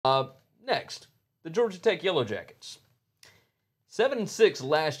Next, the Georgia Tech Yellow Jackets. 7-6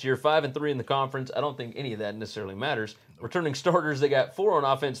 last year, 5-3 in the conference. I don't think any of that necessarily matters. Returning starters, they got 4 on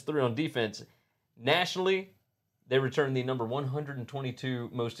offense, 3 on defense. Nationally, they returned the number 122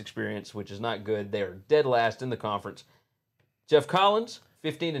 most experience, which is not good. They are dead last in the conference. Jeff Collins,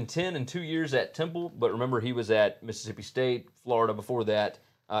 15-10 in 2 years at Temple, but remember he was at Mississippi State, Florida before that.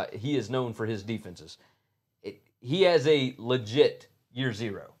 He is known for his defenses. He has a legit year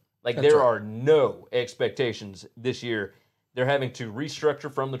zero. Like, there are no expectations this year. They're having to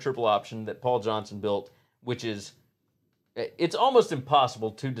restructure from the triple option that Paul Johnson built, which is, it's almost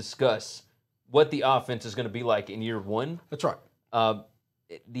impossible to discuss what the offense is going to be like in year one. That's right.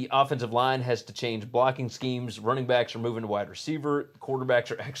 The offensive line has to change blocking schemes. Running backs are moving to wide receiver. Quarterbacks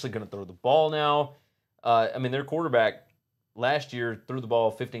are actually going to throw the ball now. I mean, their quarterback last year threw the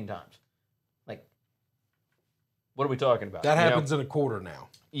ball 15 times. Like, what are we talking about? That happens in a quarter now.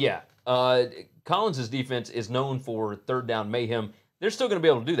 Yeah. Collins' defense is known for third down mayhem. They're still going to be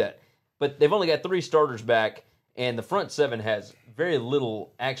able to do that. But they've only got 3 starters back, and the front 7 has very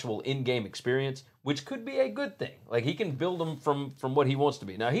little actual in-game experience, which could be a good thing. Like, he can build them from what he wants to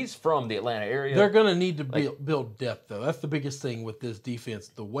be. Now, he's from the Atlanta area. They're going to need to build depth, though. That's the biggest thing with this defense.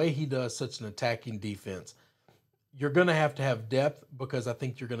 The way he does such an attacking defense, you're going to have depth because I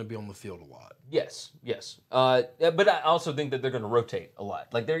think you're going to be on the field a lot. Yes. But I also think that they're going to rotate a lot.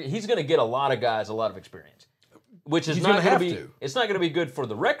 Like, he's going to get a lot of guys a lot of experience, which is not going to be. It's not going to be good for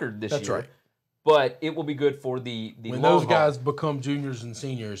the record this year. That's right. But it will be good for the when those guys become juniors and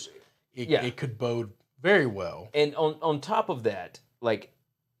seniors, it could bode very well. And on top of that, like,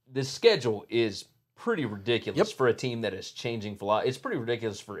 the schedule is pretty ridiculous for a team that is changing philosophy. It's pretty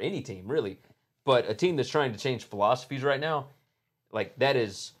ridiculous for any team, really. But a team that's trying to change philosophies right now, like,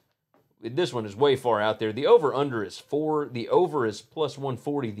 this one is way far out there. The over-under is 4. The over is plus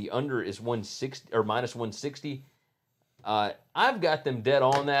 140. The under is 160 or minus 160. I've got them dead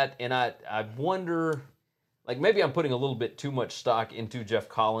on that, and I wonder, like, maybe I'm putting a little bit too much stock into Jeff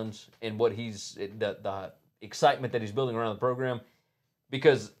Collins and what the excitement that he's building around the program,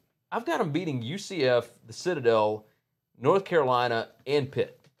 because I've got him beating UCF, the Citadel, North Carolina, and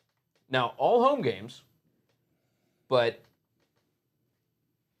Pitt. Now, all home games, but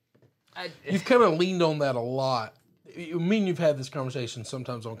you've kind of leaned on that a lot. I mean, you've had this conversation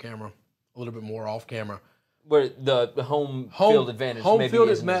sometimes on camera, a little bit more off camera. Where the home field advantage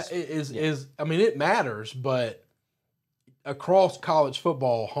is I mean, it matters, but across college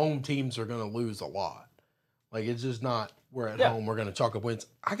football, home teams are going to lose a lot. Like, it's just not, we're at home, we're going to chalk up wins.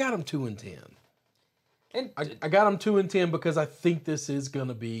 I got them 2-10. And I got them 2-10 because I think this is going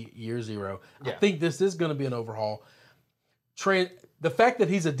to be year zero. I think this is going to be an overhaul. The fact that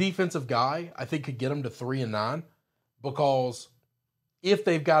he's a defensive guy, I think, could get him to 3-9, because if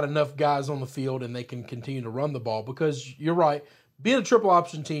they've got enough guys on the field and they can continue to run the ball, because you're right, being a triple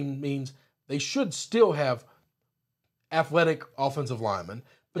option team means they should still have athletic offensive linemen.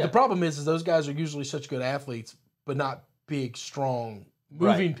 But the problem is those guys are usually such good athletes, but not big, strong,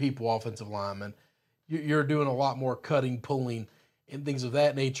 moving people offensive linemen. You're doing a lot more cutting, pulling, and things of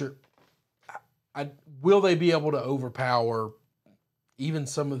that nature. Will they be able to overpower even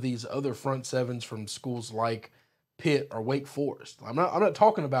some of these other front sevens from schools like Pitt or Wake Forest? I'm not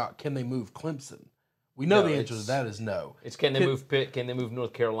talking about can they move Clemson. We know the answer to that is no. It's can they move Pitt? Can they move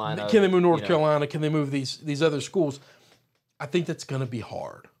North Carolina? Can they move North Carolina? Can they move these other schools? I think that's going to be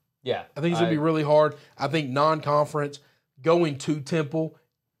hard. Yeah. I think it's going to be really hard. I think non-conference going to Temple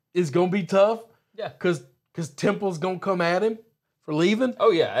is going to be tough. Yeah. Because Temple's going to come at him for leaving.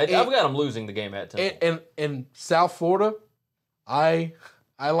 Oh, yeah. I've got him losing the game at Temple. And South Florida, I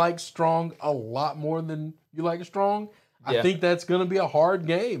like Strong a lot more than you like Strong. I think that's going to be a hard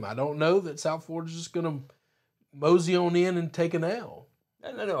game. I don't know that South Florida's just going to mosey on in and take an L.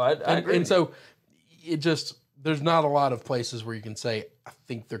 No, I agree. And so it just, there's not a lot of places where you can say, I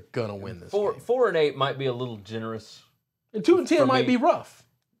think they're going to win this game. 4-8 might be a little generous. And 2-10 might be rough.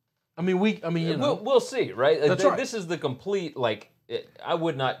 I mean, you know. We'll see, right? That's right. This is the complete, I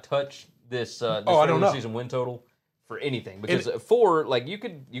would not touch this regular season win total for anything, because 4, you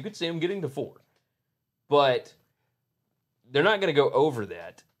could see them getting to 4. But they're not going to go over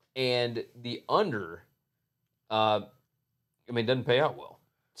that. And the under, doesn't pay out well.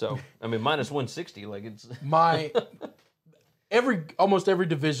 So, minus 160, it's... Almost every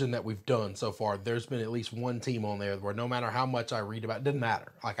division that we've done so far, there's been at least one team on there where no matter how much I read about it, doesn't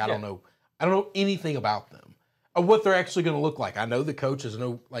matter. I don't know anything about them or what they're actually going to look like. I know the coaches, I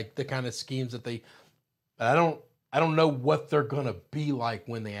know the kind of schemes that but I don't know what they're going to be like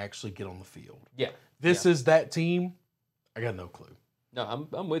when they actually get on the field. Yeah. This is that team. I got no clue. No,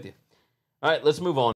 I'm with you. All right, let's move on.